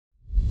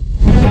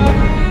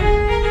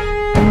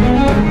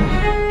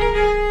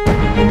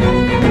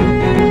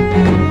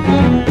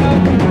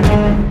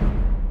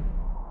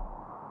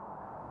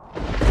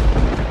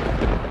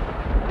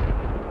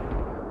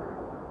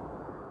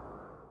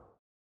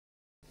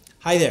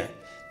Hi there.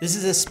 This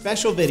is a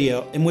special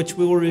video in which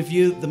we will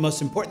review the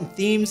most important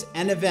themes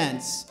and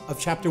events of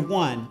Chapter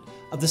 1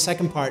 of the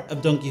second part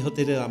of Don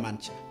Quijote de la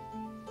Mancha.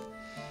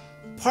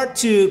 Part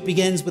 2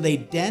 begins with a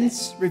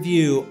dense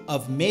review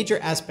of major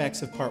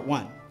aspects of Part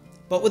 1,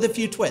 but with a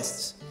few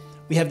twists.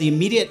 We have the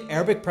immediate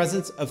Arabic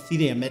presence of Cide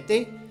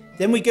Hamete,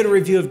 then we get a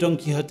review of Don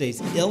Quixote's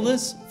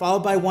illness,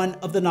 followed by one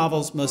of the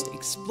novel's most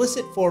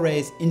explicit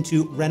forays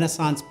into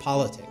Renaissance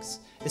politics,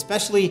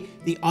 especially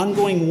the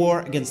ongoing war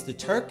against the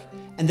Turk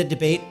and the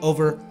debate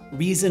over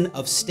reason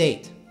of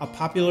state, a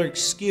popular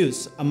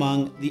excuse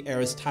among the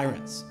era's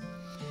tyrants.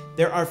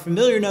 There are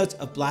familiar notes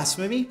of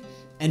blasphemy,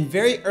 and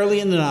very early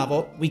in the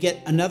novel, we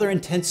get another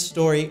intense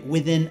story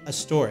within a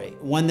story,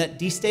 one that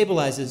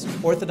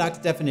destabilizes orthodox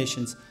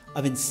definitions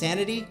of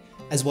insanity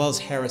as well as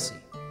heresy.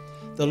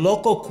 The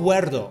loco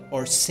cuerdo,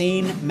 or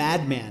sane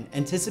madman,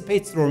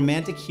 anticipates the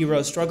romantic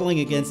hero struggling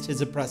against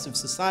his oppressive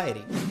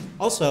society.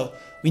 Also,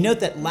 we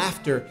note that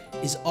laughter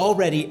is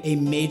already a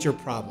major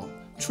problem.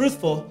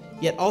 Truthful,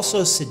 yet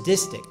also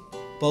sadistic,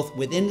 both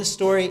within the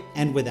story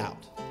and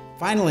without.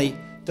 Finally,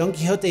 Don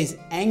Quixote's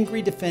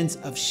angry defense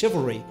of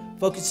chivalry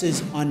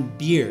focuses on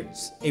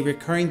beards, a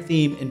recurring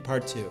theme in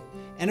Part 2.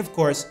 And of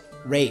course,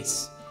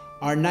 race.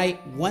 Our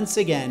knight once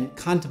again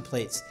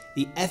contemplates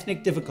the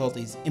ethnic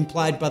difficulties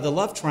implied by the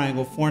love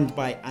triangle formed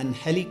by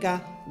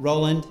Angelica,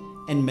 Roland,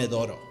 and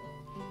Medoro.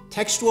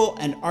 Textual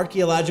and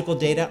archaeological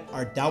data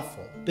are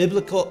doubtful.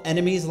 Biblical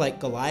enemies like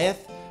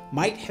Goliath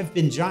might have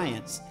been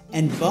giants,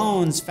 and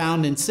bones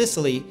found in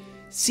Sicily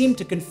seem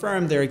to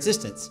confirm their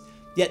existence.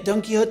 Yet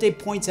Don Quixote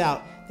points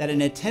out that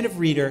an attentive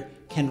reader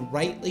can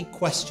rightly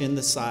question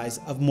the size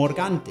of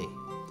Morgante.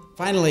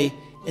 Finally,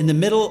 in the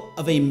middle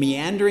of a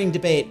meandering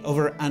debate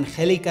over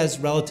Angelica's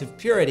relative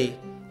purity,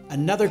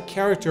 another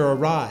character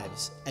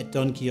arrives at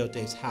Don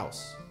Quixote's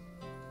house.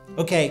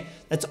 Okay,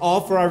 that's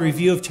all for our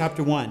review of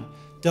Chapter 1.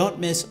 Don't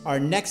miss our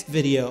next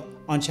video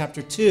on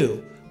Chapter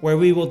 2, where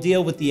we will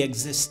deal with the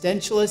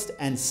existentialist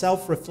and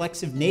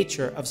self-reflexive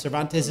nature of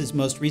Cervantes'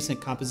 most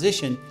recent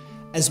composition,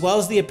 as well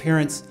as the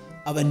appearance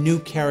of a new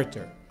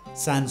character,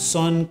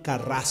 Sansón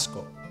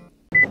Carrasco.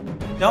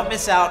 Don't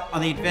miss out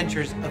on the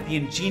adventures of the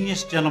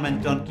ingenious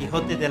gentleman Don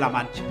Quixote de la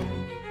Mancha.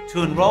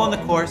 To enroll in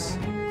the course,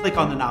 click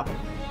on the novel.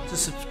 To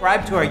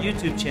subscribe to our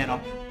YouTube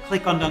channel,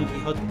 click on Don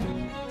Quixote.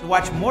 To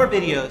watch more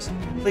videos,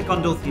 click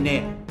on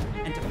Dulcinea.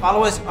 And to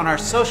follow us on our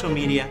social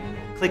media,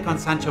 click on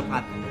Sancho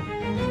Panza.